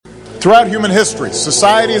Throughout human history,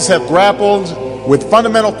 societies have grappled with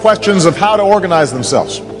fundamental questions of how to organize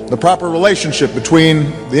themselves, the proper relationship between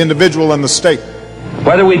the individual and the state.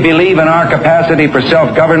 Whether we believe in our capacity for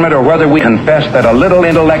self-government or whether we confess that a little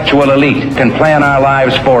intellectual elite can plan our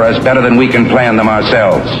lives for us better than we can plan them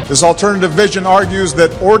ourselves. This alternative vision argues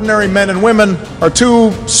that ordinary men and women are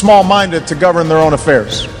too small-minded to govern their own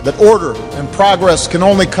affairs, that order and progress can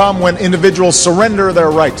only come when individuals surrender their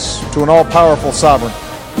rights to an all-powerful sovereign.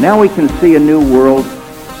 Now we can see a new world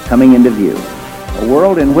coming into view, a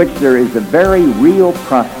world in which there is a very real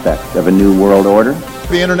prospect of a new world order.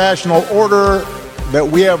 The international order that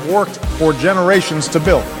we have worked for generations to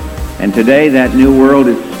build. And today that new world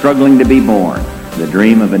is struggling to be born, the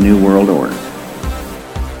dream of a new world order.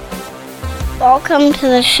 Welcome to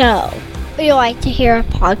the show. Would you like to hear a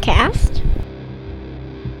podcast?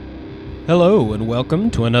 Hello and welcome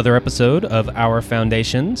to another episode of Our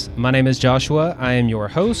Foundations. My name is Joshua, I am your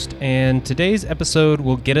host, and today's episode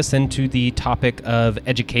will get us into the topic of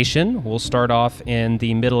education. We'll start off in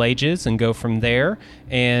the Middle Ages and go from there,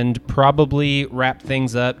 and probably wrap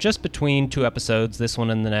things up just between two episodes, this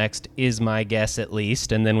one and the next, is my guess at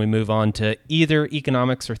least, and then we move on to either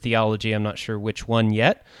economics or theology. I'm not sure which one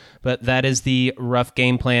yet. But that is the rough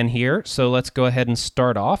game plan here. So let's go ahead and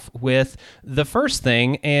start off with the first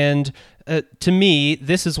thing. And to me,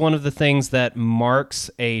 this is one of the things that marks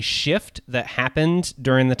a shift that happened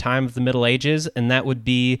during the time of the Middle Ages, and that would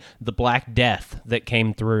be the Black Death that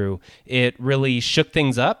came through. It really shook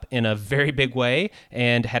things up in a very big way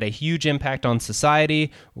and had a huge impact on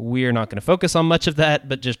society. We're not going to focus on much of that,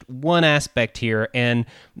 but just one aspect here. And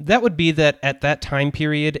that would be that at that time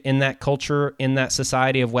period, in that culture, in that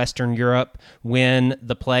society of Western Europe, when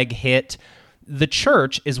the plague hit, the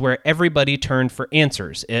church is where everybody turned for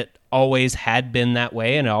answers. It always had been that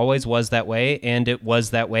way, and it always was that way, and it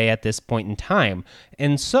was that way at this point in time.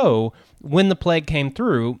 And so, when the plague came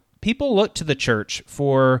through, people looked to the church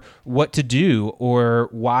for what to do, or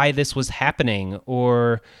why this was happening,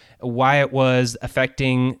 or why it was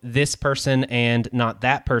affecting this person and not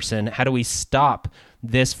that person. How do we stop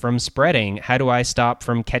this from spreading? How do I stop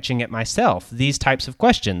from catching it myself? These types of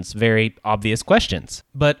questions, very obvious questions.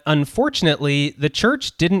 But unfortunately, the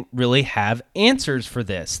church didn't really have answers for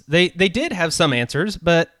this. They did have some answers,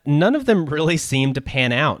 but none of them really seemed to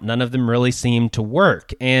pan out. None of them really seemed to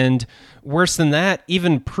work. And worse than that,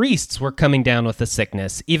 even priests were coming down with the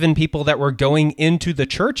sickness. Even people that were going into the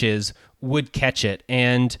churches would catch it.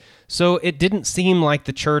 And so it didn't seem like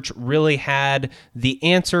the church really had the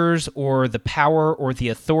answers or the power or the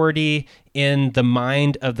authority in the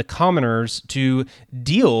mind of the commoners to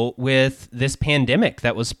deal with this pandemic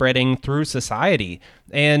that was spreading through society.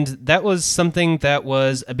 And that was something that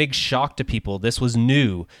was a big shock to people. This was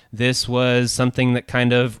new. This was something that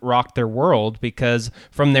kind of rocked their world because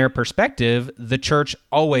from their perspective, the church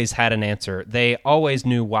always had an answer. They always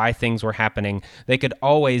knew why things were happening. They could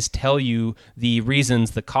always tell you the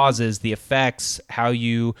reasons, the causes, the effects, how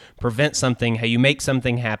you prevent something, how you make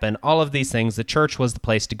something happen. All of these things, the church was the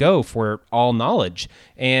place to go for all knowledge.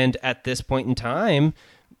 And at this point in time,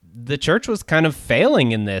 the church was kind of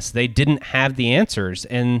failing in this. They didn't have the answers.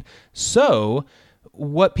 And so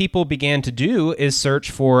what people began to do is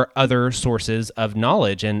search for other sources of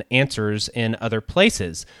knowledge and answers in other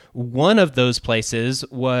places. One of those places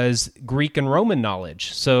was Greek and Roman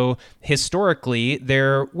knowledge. So historically,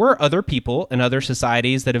 there were other people and other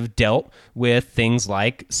societies that have dealt with things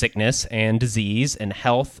like sickness and disease and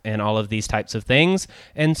health and all of these types of things.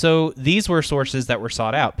 And so these were sources that were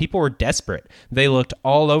sought out. People were desperate. They looked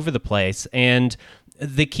all over the place. And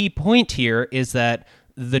the key point here is that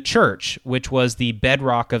the church, which was the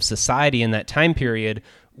bedrock of society in that time period,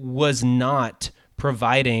 was not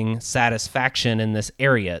providing satisfaction in this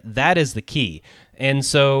area. That is the key. And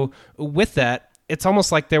so with that, it's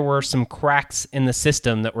almost like there were some cracks in the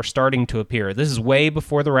system that were starting to appear. This is way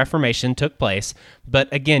before the Reformation took place,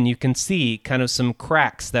 but again, you can see kind of some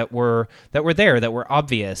cracks that were there, that were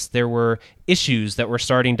obvious. There were issues that were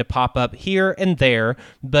starting to pop up here and there,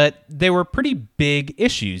 but they were pretty big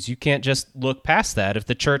issues. You can't just look past that. If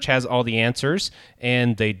the church has all the answers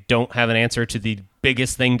and they don't have an answer to the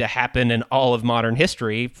biggest thing to happen in all of modern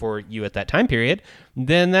history for you at that time period,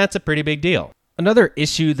 then that's a pretty big deal. Another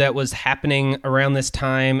issue that was happening around this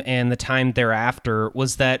time and the time thereafter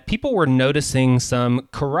was that people were noticing some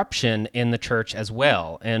corruption in the church as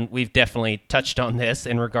well. And we've definitely touched on this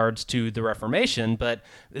in regards to the Reformation, but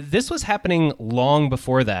this was happening long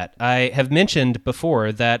before that. I have mentioned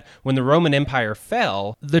before that when the Roman Empire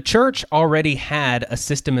fell, the church already had a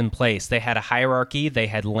system in place. They had a hierarchy, they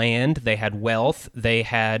had land, they had wealth, they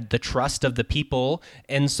had the trust of the people.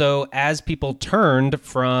 And so as people turned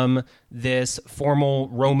from this formal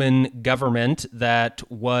Roman government that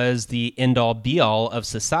was the end-all be-all of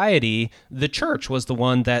society, the church was the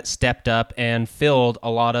one that stepped up and filled a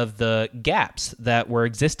lot of the gaps that were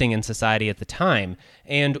existing in society at the time.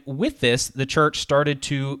 And with this, the church started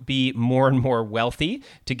to be more and more wealthy,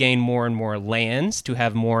 to gain more and more lands, to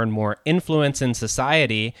have more and more influence in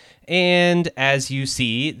society. And as you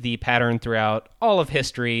see the pattern throughout all of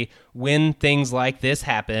history, when things like this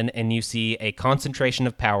happen and you see a concentration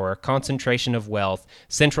of power, concentration of wealth,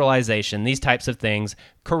 centralization, these types of things,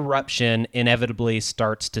 corruption inevitably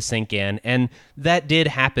starts to sink in. And that did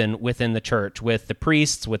happen within the church with the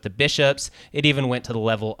priests, with the bishops. It even went to the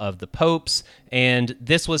level of the popes. And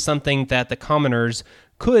this was something that the commoners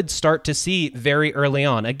could start to see very early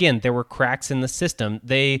on. Again, there were cracks in the system.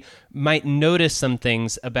 They might notice some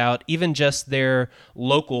things about even just their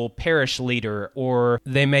local parish leader, or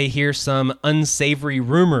they may hear some unsavory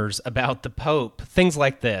rumors about the Pope, things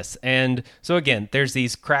like this. And so again, there's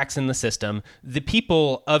these cracks in the system. The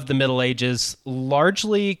people of the Middle Ages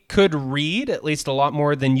largely could read, at least a lot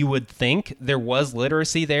more than you would think. There was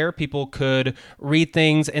literacy there. People could read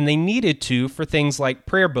things, and they needed to for things like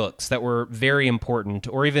prayer books that were very important,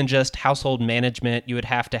 or even just household management. You would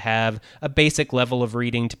have to have a basic level of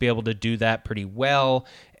reading to be able to do that pretty well.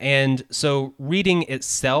 And so reading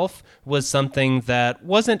itself was something that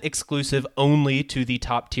wasn't exclusive only to the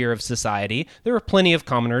top tier of society. There were plenty of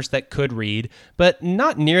commoners that could read, but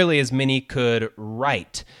not nearly as many could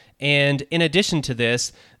write. And in addition to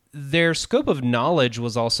this, their scope of knowledge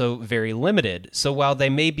was also very limited. So while they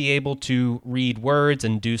may be able to read words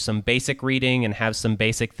and do some basic reading and have some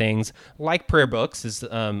basic things, like prayer books is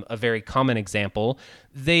a very common example,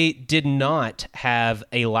 they did not have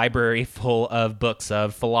a library full of books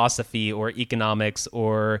of philosophy or economics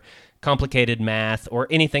or complicated math or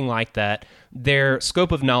anything like that. Their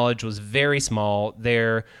scope of knowledge was very small.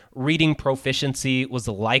 Their reading proficiency was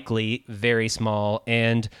likely very small,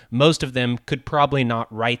 and most of them could probably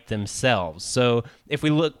not write themselves. So if we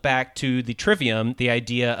look back to the Trivium, the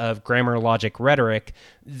idea of grammar, logic, rhetoric,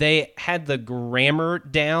 they had the grammar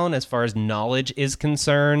down as far as knowledge is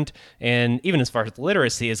concerned, and even as far as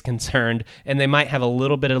literacy is concerned, and they might have a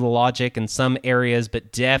little bit of the logic in some areas,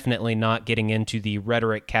 but definitely not getting into the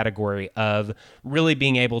rhetoric category of really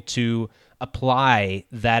being able to apply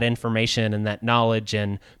that information and that knowledge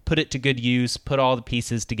and put it to good use, put all the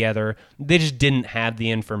pieces together. They just didn't have the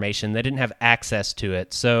information. They didn't have access to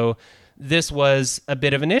it. So this was a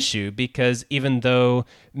bit of an issue because even though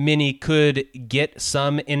many could get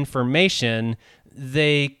some information,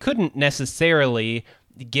 they couldn't necessarily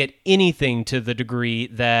get anything to the degree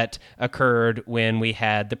that occurred when we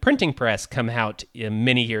had the printing press come out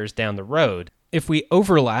many years down the road. If we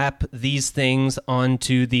overlap these things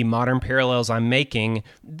onto the modern parallels I'm making,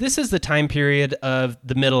 this is the time period of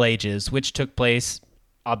the Middle Ages, which took place,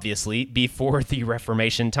 obviously, before the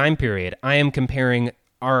Reformation time period. I am comparing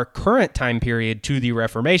our current time period to the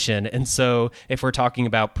Reformation. And so if we're talking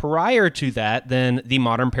about prior to that, then the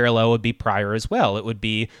modern parallel would be prior as well. It would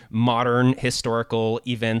be modern historical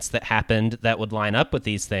events that happened that would line up with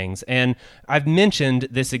these things. And I've mentioned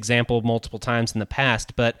this example multiple times in the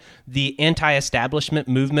past, but the anti-establishment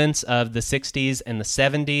movements of the 60s and the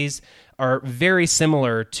 70s are very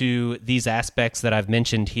similar to these aspects that I've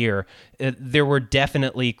mentioned here. There were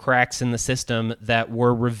definitely cracks in the system that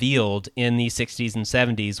were revealed in the 60s and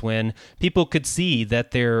 70s when people could see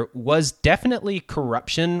that there was definitely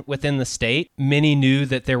corruption within the state. Many knew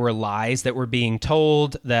that there were lies that were being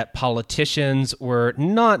told, that politicians were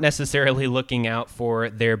not necessarily looking out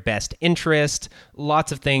for their best interest,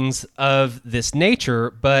 lots of things of this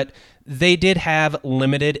nature, but they did have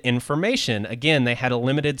limited information. Again, they had a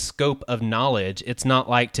limited scope of knowledge. It's not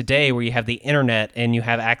like today where you have the internet and you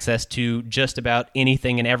have access to just about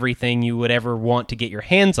anything and everything you would ever want to get your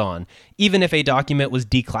hands on. Even if a document was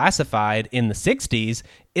declassified in the 60s,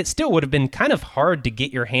 it still would have been kind of hard to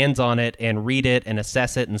get your hands on it and read it and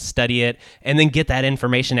assess it and study it and then get that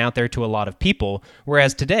information out there to a lot of people.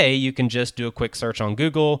 Whereas today, you can just do a quick search on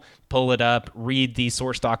Google, pull it up, read the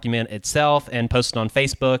source document itself, and post it on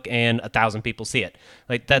Facebook, and 1,000 people see it.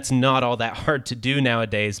 Like, that's not all that hard to do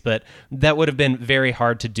nowadays, but that would have been very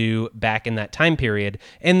hard to do back in that time period.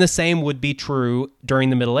 And the same would be true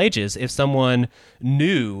during the Middle Ages. If someone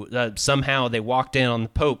knew somehow they walked in on the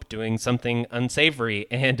Pope doing something unsavory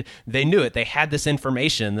and they knew it, they had this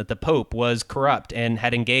information that the Pope was corrupt and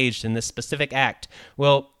had engaged in this specific act,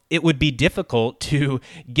 well, it would be difficult to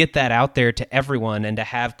get that out there to everyone and to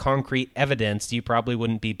have concrete evidence. You probably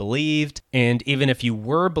wouldn't be believed. And even if you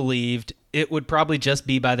were believed, it would probably just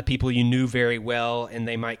be by the people you knew very well, and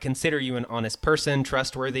they might consider you an honest person,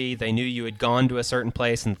 trustworthy. They knew you had gone to a certain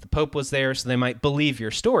place and the Pope was there, so they might believe your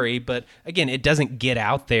story. But again, it doesn't get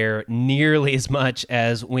out there nearly as much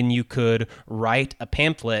as when you could write a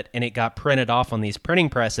pamphlet and it got printed off on these printing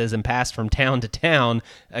presses and passed from town to town.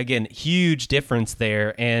 Again, huge difference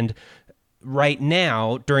there. And right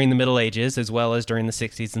now, during the Middle Ages, as well as during the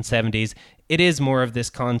 60s and 70s, it is more of this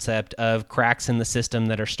concept of cracks in the system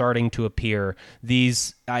that are starting to appear.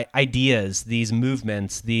 These ideas, these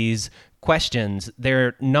movements, these questions,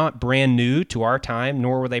 they're not brand new to our time,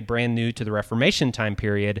 nor were they brand new to the Reformation time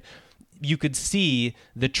period. You could see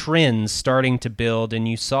the trends starting to build, and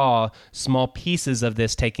you saw small pieces of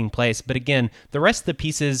this taking place. But again, the rest of the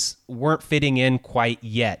pieces weren't fitting in quite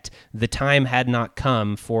yet. The time had not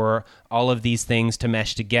come for all of these things to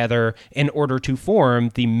mesh together in order to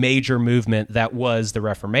form the major movement that was the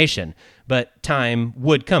Reformation. But time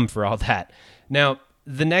would come for all that. Now,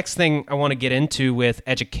 the next thing I want to get into with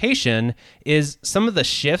education is some of the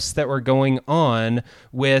shifts that were going on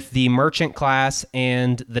with the merchant class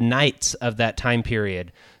and the knights of that time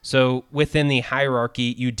period. So within the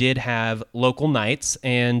hierarchy, you did have local knights,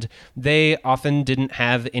 and they often didn't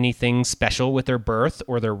have anything special with their birth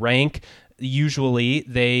or their rank. Usually,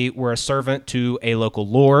 they were a servant to a local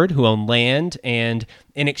lord who owned land, and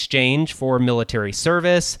in exchange for military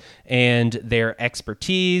service and their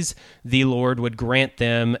expertise, the lord would grant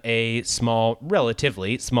them a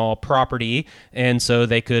relatively small property, and so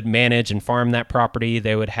they could manage and farm that property.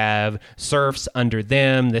 They would have serfs under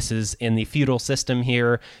them. This is in the feudal system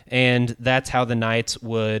here, and that's how the knights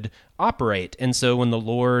would operate. And so when the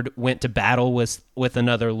lord went to battle with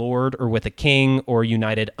another lord or with a king or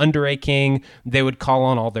united under a king, they would call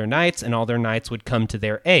on all their knights, and all their knights would come to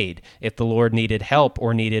their aid. If the lord needed help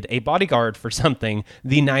or needed a bodyguard for something,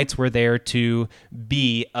 the knights were there to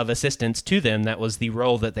be of assistance to them. That was the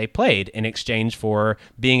role that they played in exchange for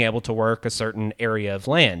being able to work a certain area of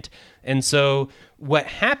land. And so what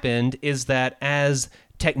happened is that as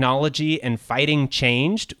technology and fighting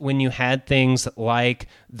changed, when you had things like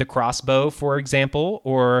the crossbow, for example,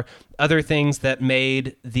 or other things that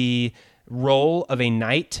made the role of a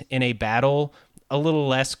knight in a battle a little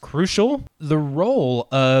less crucial, the role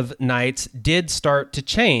of knights did start to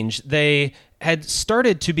change. They had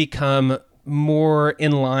started to become more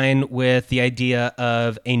in line with the idea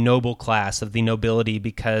of a noble class, of the nobility,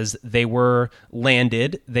 because they were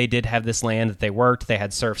landed. They did have this land that they worked. They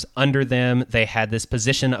had serfs under them. They had this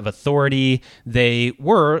position of authority. They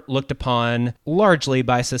were looked upon largely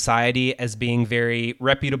by society as being very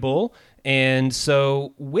reputable. And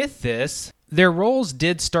so with this, their roles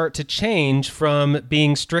did start to change from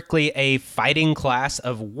being strictly a fighting class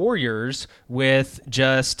of warriors with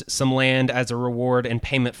just some land as a reward and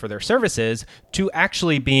payment for their services to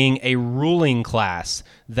actually being a ruling class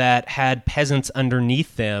that had peasants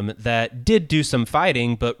underneath them that did do some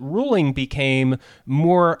fighting, but ruling became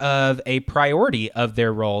more of a priority of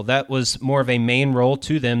their role. That was more of a main role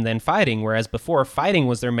to them than fighting, whereas before, fighting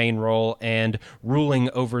was their main role and ruling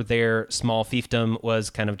over their small fiefdom was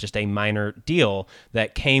kind of just a minor deal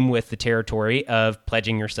that came with the territory of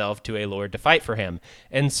pledging yourself to a lord to fight for him.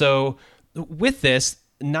 And so with this,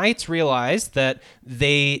 knights realized that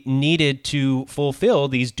they needed to fulfill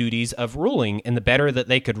these duties of ruling, and the better that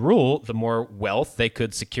they could rule, the more wealth they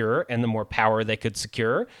could secure and the more power they could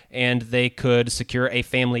secure, and they could secure a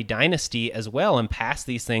family dynasty as well and pass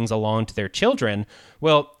these things along to their children.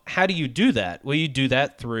 Well, how do you do that? Well, you do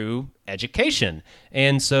that through education.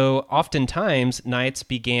 And so oftentimes knights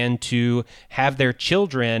began to have their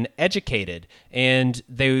children educated, and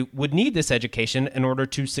they would need this education in order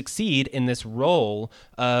to succeed in this role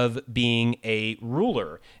of being a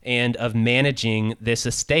ruler and of managing this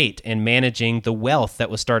estate and managing the wealth that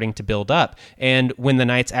was starting to build up. And when the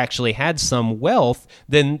knights actually had some wealth,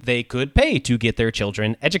 then they could pay to get their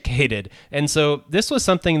children educated. And so this was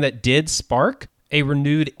something that did spark a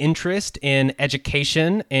renewed interest in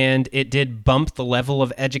education, and it did bump the level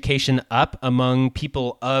of education up among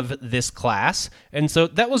people of this class. And so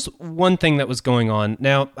that was one thing that was going on.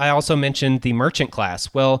 Now, I also mentioned the merchant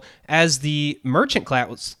class. Well, as the merchant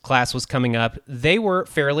class was coming up, they were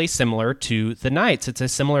fairly similar to the knights. It's a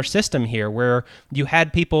similar system here where you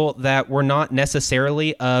had people that were not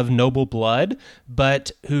necessarily of noble blood,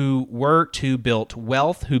 but who worked, who built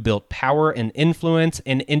wealth, who built power and influence,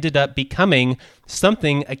 and ended up becoming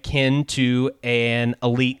something akin to an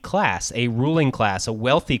elite class, a ruling class, a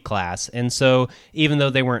wealthy class. And so even though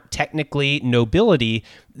they weren't technically nobility,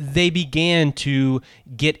 they began to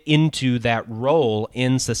get into that role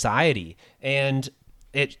in society. And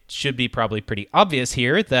it should be probably pretty obvious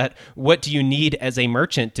here that what do you need as a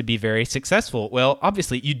merchant to be very successful? Well,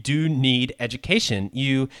 obviously, you do need education.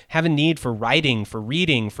 You have a need for writing, for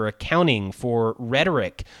reading, for accounting, for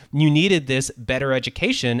rhetoric. You needed this better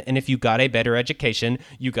education, and if you got a better education,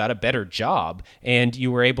 you got a better job, and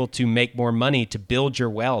you were able to make more money, to build your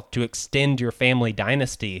wealth, to extend your family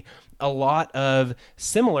dynasty. A lot of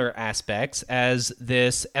similar aspects as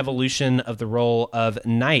this evolution of the role of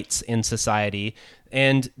knights in society.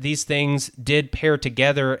 And these things did pair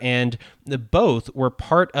together, and both were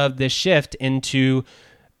part of this shift into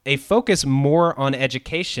a focus more on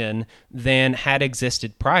education than had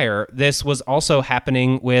existed prior. This was also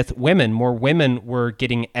happening with women. More women were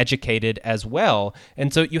getting educated as well.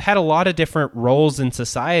 And so you had a lot of different roles in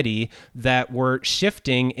society that were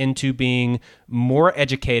shifting into being more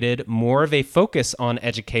educated, more of a focus on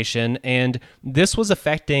education, and this was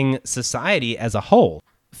affecting society as a whole.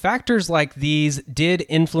 Factors like these did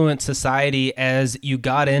influence society as you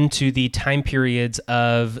got into the time periods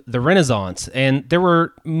of the Renaissance. And there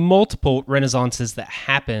were multiple Renaissances that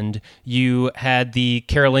happened. You had the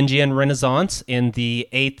Carolingian Renaissance in the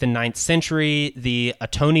 8th and 9th century, the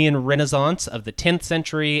Ottonian Renaissance of the 10th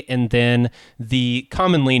century, and then the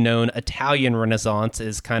commonly known Italian Renaissance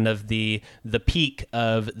is kind of the peak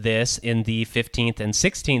of this in the 15th and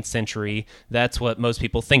 16th century. That's what most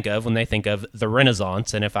people think of when they think of the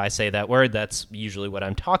Renaissance. And if I say that word, that's usually what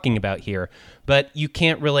I'm talking about here. But you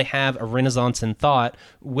can't really have a Renaissance in thought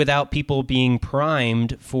without people being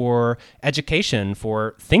primed for education,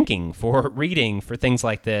 for thinking, for reading, for things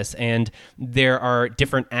like this. And there are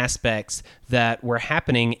different aspects that were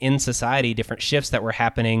happening in society, different shifts that were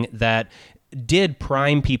happening that did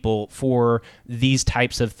prime people for these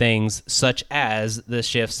types of things, such as the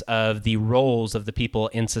shifts of the roles of the people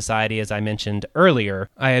in society, as I mentioned earlier.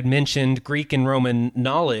 I had mentioned Greek and Roman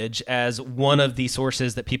knowledge as one of the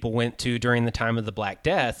sources that people went to during the time of the Black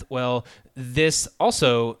Death. Well, this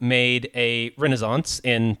also made a renaissance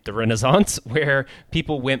in the Renaissance where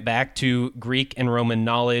people went back to Greek and Roman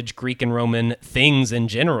knowledge, Greek and Roman things in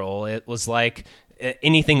general. It was like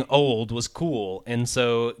anything old was cool. And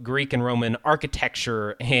so Greek and Roman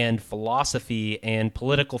architecture and philosophy and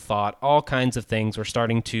political thought, all kinds of things were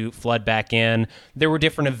starting to flood back in. There were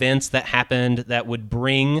different events that happened that would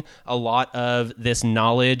bring a lot of this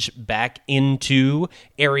knowledge back into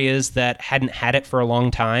areas that hadn't had it for a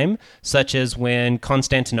long time, such as when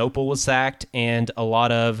Constantinople was sacked and a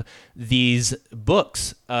lot of these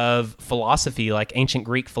books of philosophy, like ancient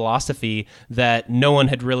Greek philosophy that no one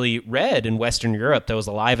had really read in Western Europe that was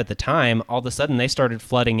alive at the time, all of a sudden they started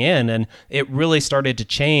flooding in, and it really started to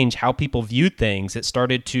change how people viewed things. It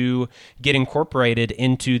started to get incorporated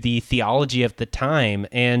into the theology of the time,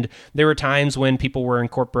 and there were times when people were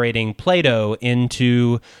incorporating Plato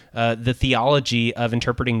into the theology of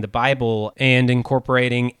interpreting the Bible and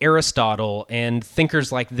incorporating Aristotle and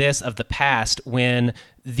thinkers like this of the past when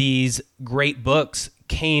these great books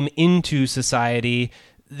came into society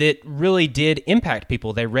that really did impact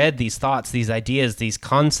people. They read these thoughts, these ideas, these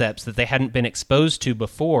concepts that they hadn't been exposed to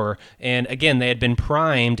before. And again, they had been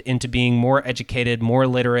primed into being more educated, more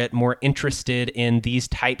literate, more interested in these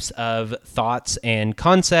types of thoughts and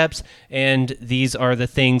concepts. And these are the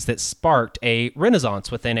things that sparked a renaissance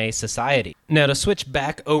within a society. Now, to switch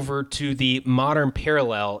back over to the modern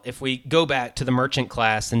parallel, if we go back to the merchant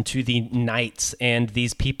class and to the knights and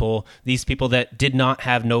these people that did not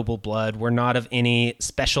have noble blood, were not of any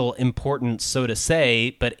special importance, so to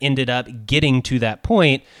say, but ended up getting to that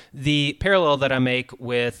point, the parallel that I make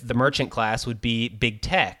with the merchant class would be big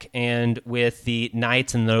tech, and with the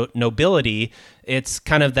knights and the nobility, it's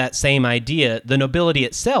kind of that same idea. The nobility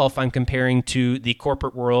itself, I'm comparing to the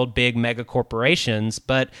corporate world, big mega corporations,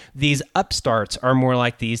 but these upstarts are more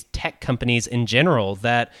like these tech companies in general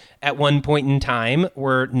that at one point in time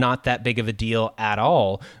were not that big of a deal at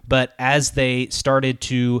all. But as they started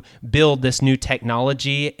to build this new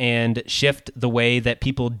technology and shift the way that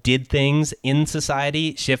people did things in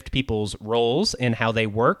society, shift people's roles and how they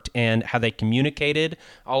worked and how they communicated,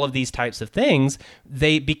 all of these types of things,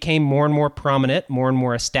 they became more and more prominent, more and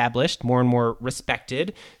more established, more and more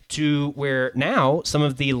respected, to where now some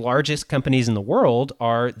of the largest companies in the world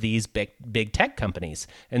are these big tech companies.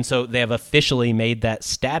 And so they have officially made that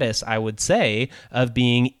status, I would say, of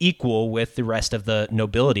being equal with the rest of the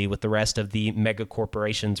nobility, with the rest of the mega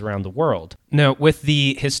corporations around the world. Now, with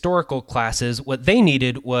the historical classes, what they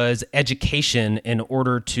needed was education in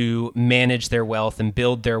order to manage their wealth and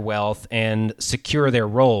build their wealth and secure their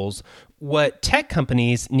roles. What tech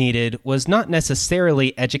companies needed was not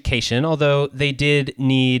necessarily education, although they did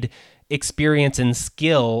need experience and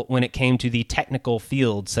skill when it came to the technical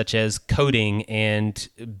fields, such as coding and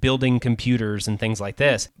building computers and things like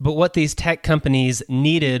this. But what these tech companies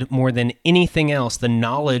needed more than anything else, the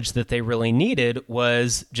knowledge that they really needed,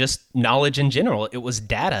 was just knowledge in general. It was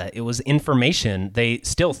data. It was information. They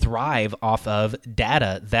still thrive off of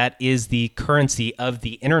data. That is the currency of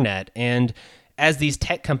the internet. And as these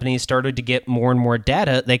tech companies started to get more and more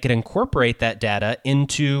data, they could incorporate that data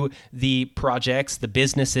into the projects, the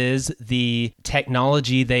businesses, the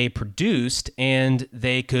technology they produced, and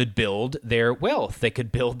they could build their wealth. They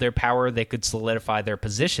could build their power. They could solidify their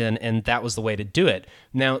position, and that was the way to do it.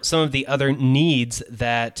 Now, some of the other needs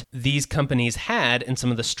that these companies had and some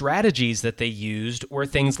of the strategies that they used were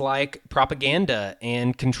things like propaganda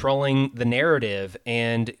and controlling the narrative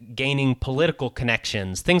and gaining political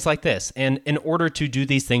connections, things like this. And in order to do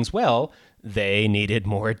these things well, they needed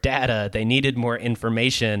more data, they needed more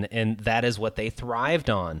information, and that is what they thrived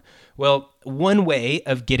on. Well, one way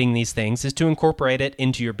of getting these things is to incorporate it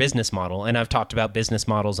into your business model. And I've talked about business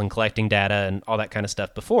models and collecting data and all that kind of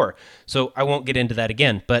stuff before, so I won't get into that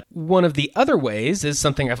again. But one of the other ways is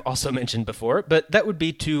something I've also mentioned before, but that would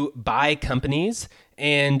be to buy companies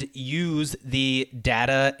and use the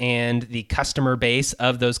data and the customer base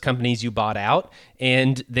of those companies you bought out.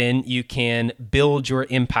 And then you can build your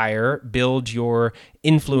empire, build your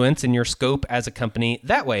influence and your scope as a company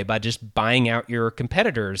that way by just buying out your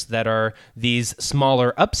competitors that are these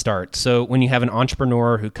smaller upstarts. So when you have an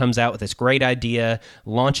entrepreneur who comes out with this great idea,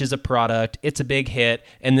 launches a product, it's a big hit,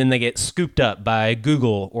 and then they get scooped up by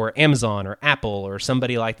Google or Amazon or Apple or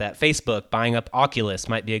somebody like that. Facebook buying up Oculus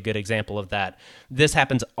might be a good example of that. This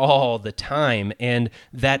happens all the time, and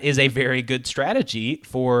that is a very good strategy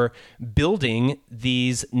for building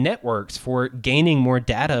these networks, for gaining more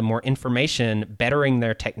data, more information, bettering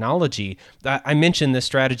their technology. I mentioned this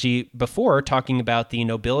strategy before, talking about the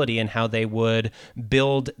nobility and how they would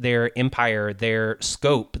build their empire, their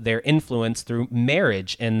scope, their influence through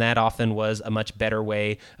marriage, and that often was a much better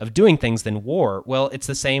way of doing things than war. Well, it's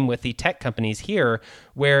the same with the tech companies here,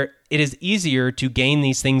 where it is easier to gain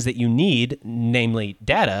these things that you need, namely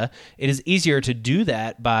data. It is easier to do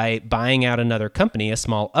that by buying out another company, a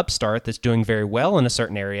small upstart that's doing very well in a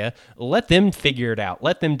certain area. Let them figure it out.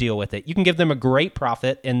 Let them deal with it. You can give them a great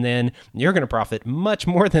profit, and then you're going to profit much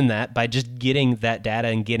more than that by just getting that data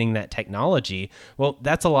and getting that technology. Well,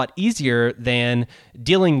 that's a lot easier than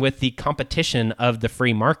dealing with the competition of the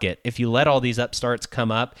free market. If you let all these upstarts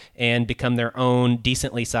come up and become their own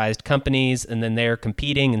decently sized companies, and then they're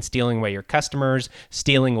competing and stealing away your customers,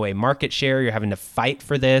 stealing away market share. You're having to fight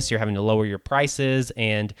for this. You're having to lower your prices.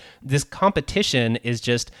 And this competition is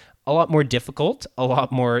just a lot more difficult, a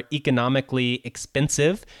lot more economically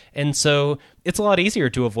expensive. And so it's a lot easier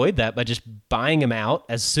to avoid that by just buying them out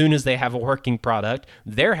as soon as they have a working product.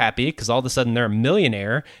 They're happy because all of a sudden they're a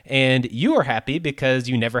millionaire, and you are happy because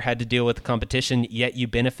you never had to deal with the competition, yet you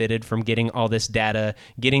benefited from getting all this data,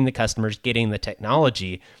 getting the customers, getting the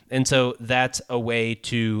technology. And so that's a way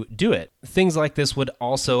to do it. Things like this would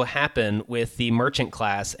also happen with the merchant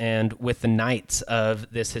class and with the knights of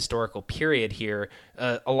this historical period here.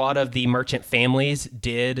 A lot of the merchant families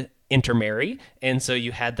did intermarry, and so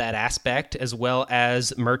you had that aspect, as well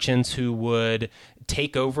as merchants who would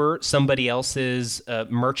take over somebody else's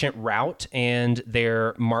merchant route and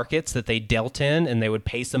their markets that they dealt in, and they would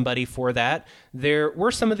pay somebody for that. There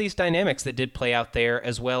were some of these dynamics that did play out there,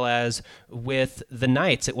 as well as with the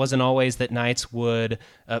knights. It wasn't always that knights would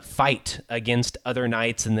fight against other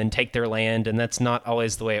knights and then take their land, and that's not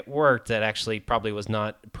always the way it worked. That actually probably was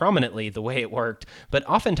not prominently the way it worked. But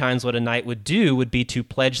oftentimes what a knight would do would be to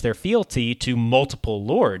pledge their fealty to multiple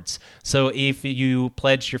lords. So if you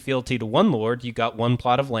pledged your fealty to one lord, you got one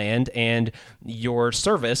plot of land, and your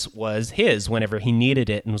service was his whenever he needed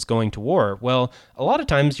it and was going to war. Well, a lot of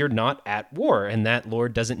times you're not at war, and that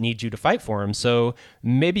lord doesn't need you to fight for him. So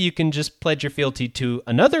maybe you can just pledge your fealty to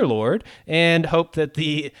another lord and hope that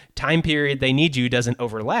the time period they need you doesn't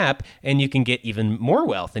overlap, and you can get even more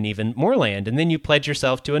wealth and even more land. And then you pledge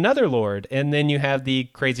yourself to another lord, and then you have the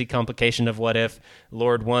crazy complication of what if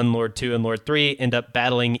Lord 1, Lord 2, and Lord 3 end up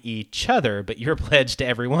battling each other, but you're pledged to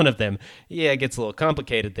every one of them. Yeah, it gets a little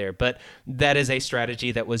complicated there, but that is a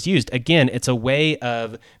strategy that was used. Again, it's a way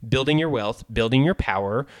of building your wealth, building your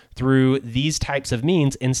power through these types of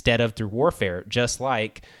means instead of through warfare, just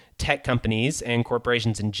like tech companies and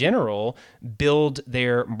corporations in general build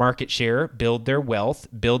their market share, build their wealth,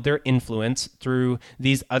 build their influence through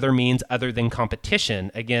these other means other than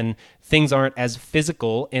competition. Again, things aren't as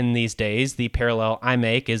physical in these days. The parallel I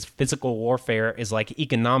make is physical warfare is like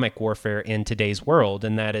economic warfare in today's world,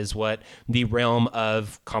 and that is what the realm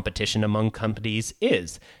of competition among companies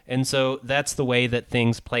is. And so that's the way that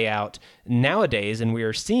things play out nowadays, and we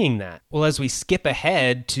are seeing that. Well, as we skip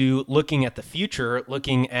ahead to looking at the future,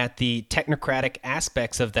 looking at the technocratic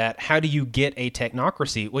aspects of that, how do you get a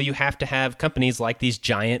technocracy? Well, you have to have companies like these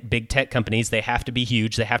giant big tech companies. They have to be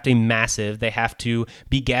huge. They have to be massive. They have to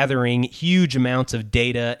be gathering huge amounts of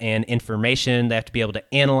data and information. They have to be able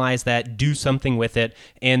to analyze that, do something with it,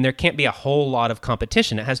 and there can't be a whole lot of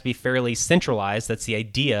competition. It has to be fairly centralized. That's the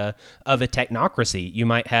idea of a technocracy. You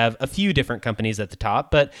might have a few different companies at the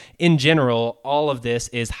top, but in general, all of this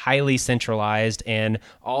is highly centralized, and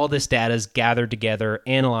all this data is gathered together,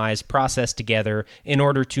 analyzed, processed together in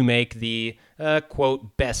order to make the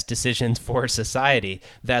quote, best decisions for society.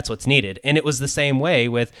 That's what's needed. And it was the same way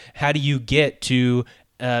with how do you get to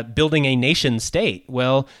building a nation state?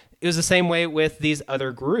 Well, it was the same way with these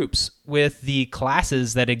other groups. With the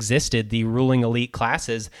classes that existed, the ruling elite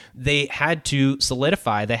classes, they had to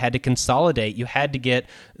solidify, they had to consolidate. You had to get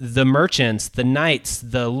the merchants, the knights,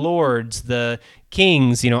 the lords, the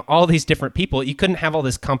kings, all these different people. You couldn't have all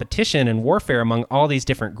this competition and warfare among all these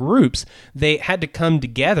different groups. They had to come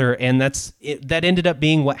together, and that ended up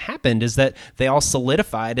being what happened, is that they all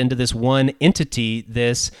solidified into this one entity,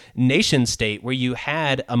 this nation state, where you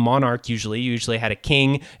had a monarch you usually had a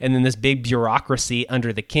king, and then this big bureaucracy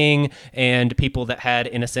under the king, and people that had,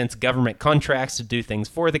 in a sense, government contracts to do things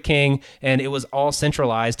for the king, and it was all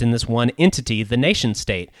centralized in this one entity, the nation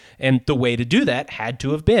state. And the way to do that had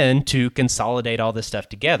to have been to consolidate all this stuff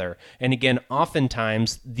together. And again,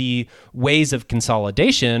 oftentimes the ways of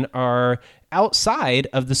consolidation are outside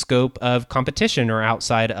of the scope of competition or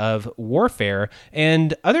outside of warfare.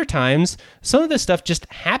 And other times, some of this stuff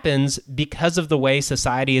just happens because of the way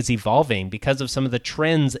society is evolving, because of some of the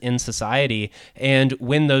trends in society. And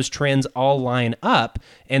when those trends all line up,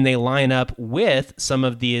 and they line up with some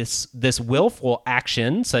of this willful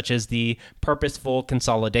action, such as the purposeful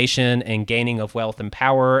consolidation and gaining of wealth and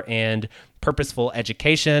power and purposeful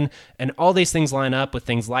education, and all these things line up with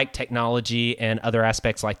things like technology and other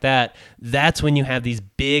aspects like that, that's when you have these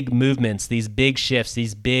big movements, these big shifts,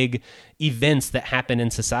 these big events that happen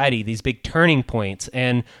in society, these big turning points.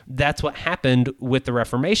 And that's what happened with the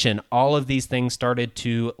Reformation. All of these things started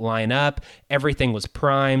to line up. Everything was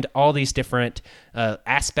primed. All these different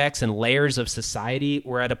aspects and layers of society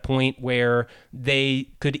were at a point where they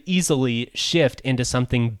could easily shift into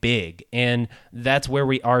something big. And that's where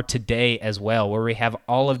we are today as well, where we have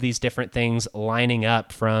all of these different things lining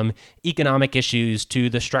up, from economic issues to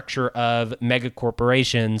the structure of mega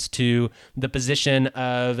corporations to the position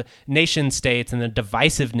of nation states and the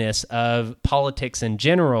divisiveness of politics in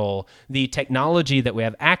general, the technology that we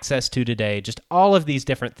have access to today. Just all of these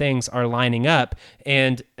different things are lining up.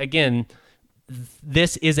 And again,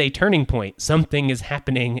 this is a turning point. Something is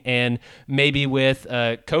happening, and maybe with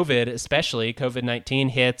COVID, especially COVID-19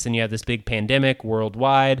 hits and you have this big pandemic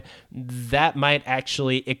worldwide, that might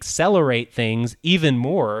actually accelerate things even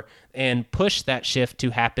more and push that shift to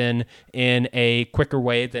happen in a quicker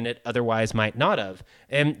way than it otherwise might not have.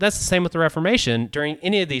 And that's the same with the Reformation. During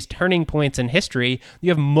any of these turning points in history, you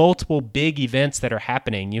have multiple big events that are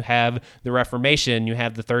happening. You have the Reformation, you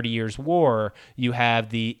have the 30 Years' War, you have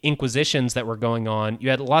the Inquisitions that were going on. You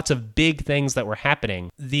had lots of big things that were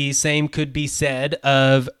happening. The same could be said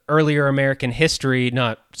of earlier American history,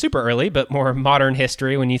 not super early, but more modern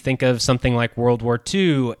history, when you think of something like World War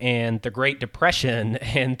II and the Great Depression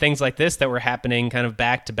and things like this that were happening kind of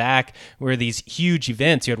back to back, were these huge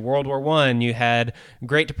events. You had World War I, you had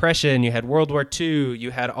Great Depression, you had World War II,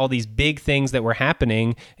 you had all these big things that were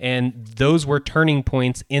happening, and those were turning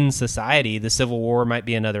points in society. The Civil War might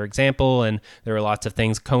be another example, and there were lots of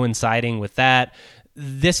things coinciding with that.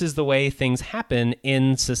 This is the way things happen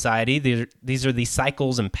in society. These are the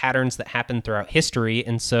cycles and patterns that happen throughout history.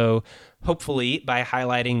 And so hopefully by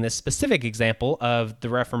highlighting this specific example of the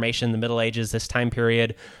Reformation, the Middle Ages, this time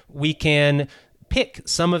period, we can pick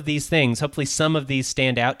some of these things. Hopefully some of these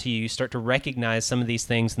stand out to you. You start to recognize some of these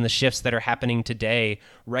things and the shifts that are happening today,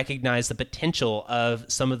 recognize the potential of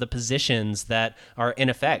some of the positions that are in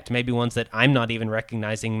effect, maybe ones that I'm not even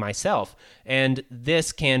recognizing myself. And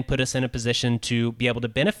this can put us in a position to be able to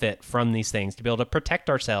benefit from these things, to be able to protect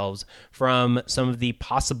ourselves from some of the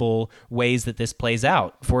possible ways that this plays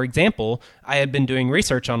out. For example, I had been doing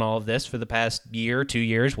research on all of this for the past year, 2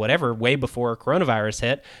 years, whatever, way before coronavirus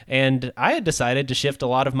hit, and I had decided to shift a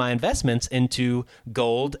lot of my investments into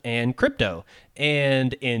gold and crypto.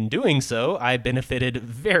 And in doing so, I benefited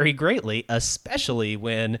very greatly, especially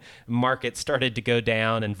when markets started to go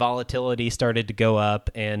down and volatility started to go up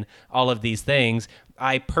and all of these things.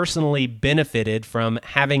 I personally benefited from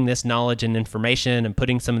having this knowledge and information and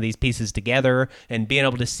putting some of these pieces together and being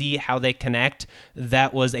able to see how they connect.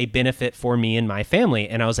 That was a benefit for me and my family,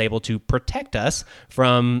 and I was able to protect us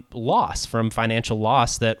from loss, from financial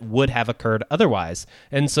loss that would have occurred otherwise.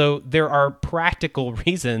 And so there are practical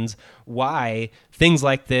reasons why things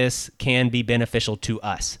like this can be beneficial to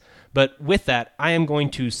us. But with that, I am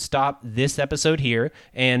going to stop this episode here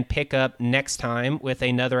and pick up next time with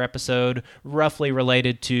another episode roughly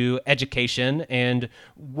related to education. And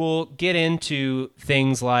we'll get into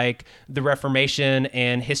things like the Reformation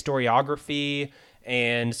and historiography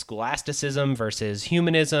and scholasticism versus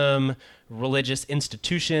humanism, religious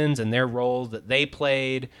institutions and their role that they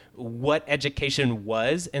played, what education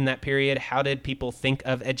was in that period, how did people think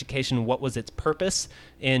of education, what was its purpose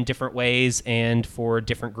in different ways and for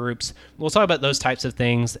different groups. We'll talk about those types of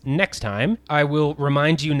things next time. I will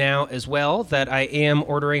remind you now as well that I am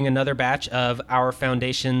ordering another batch of Our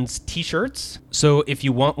Foundation's t-shirts. So if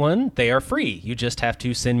you want one, they are free. You just have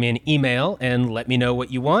to send me an email and let me know what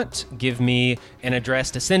you want. Give me an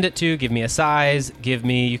address to send it to, give me a size,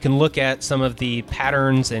 you can look at some of the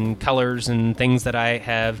patterns and colors and things that I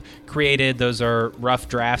have created. Those are rough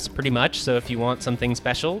drafts pretty much, so if you want something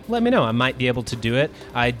special, let me know. I might be able to do it.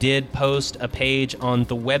 I did post a page on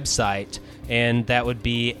the website, and that would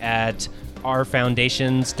be at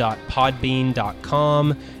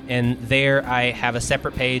ourfoundations.podbean.com, and there I have a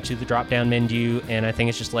separate page to the drop-down menu, and I think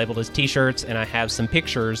it's just labeled as t-shirts, and I have some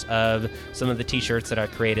pictures of some of the t-shirts that I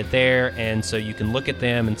created there, and so you can look at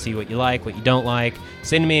them and see what you like, what you don't like.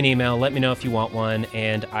 Send me an email, let me know if you want one,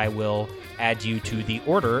 and I will add you to the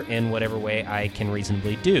order in whatever way I can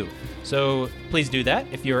reasonably do. So please do that.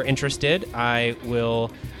 If you're interested, I will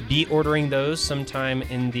be ordering those sometime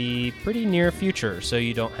in the pretty near future, so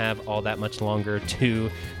you don't have all that much longer to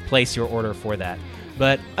place your order for that.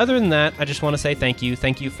 But other than that, I just want to say thank you.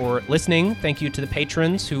 Thank you for listening. Thank you to the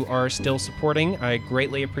patrons who are still supporting. I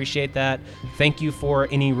greatly appreciate that. Thank you for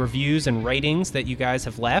any reviews and ratings that you guys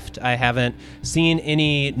have left. I haven't seen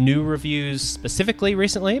any new reviews specifically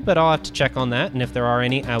recently, but I'll have to check on that. And if there are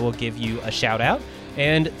any, I will give you a shout out.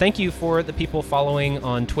 And thank you for the people following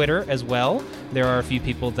on Twitter as well. There are a few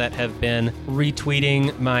people that have been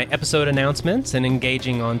retweeting my episode announcements and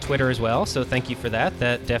engaging on Twitter as well, so thank you for that.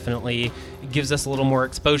 That definitely gives us a little more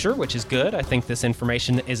exposure, which is good. I think this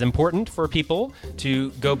information is important for people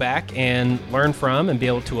to go back and learn from and be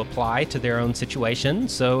able to apply to their own situation.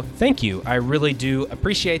 So thank you. I really do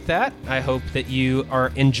appreciate that. I hope that you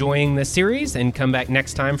are enjoying this series and come back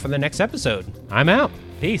next time for the next episode. I'm out.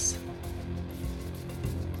 Peace.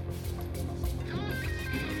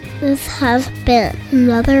 This has been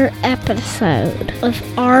another episode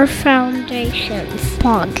of Our Foundation's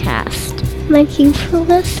podcast. Thank you for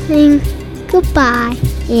listening. Goodbye.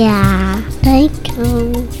 Yeah, thank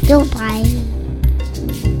you. Goodbye.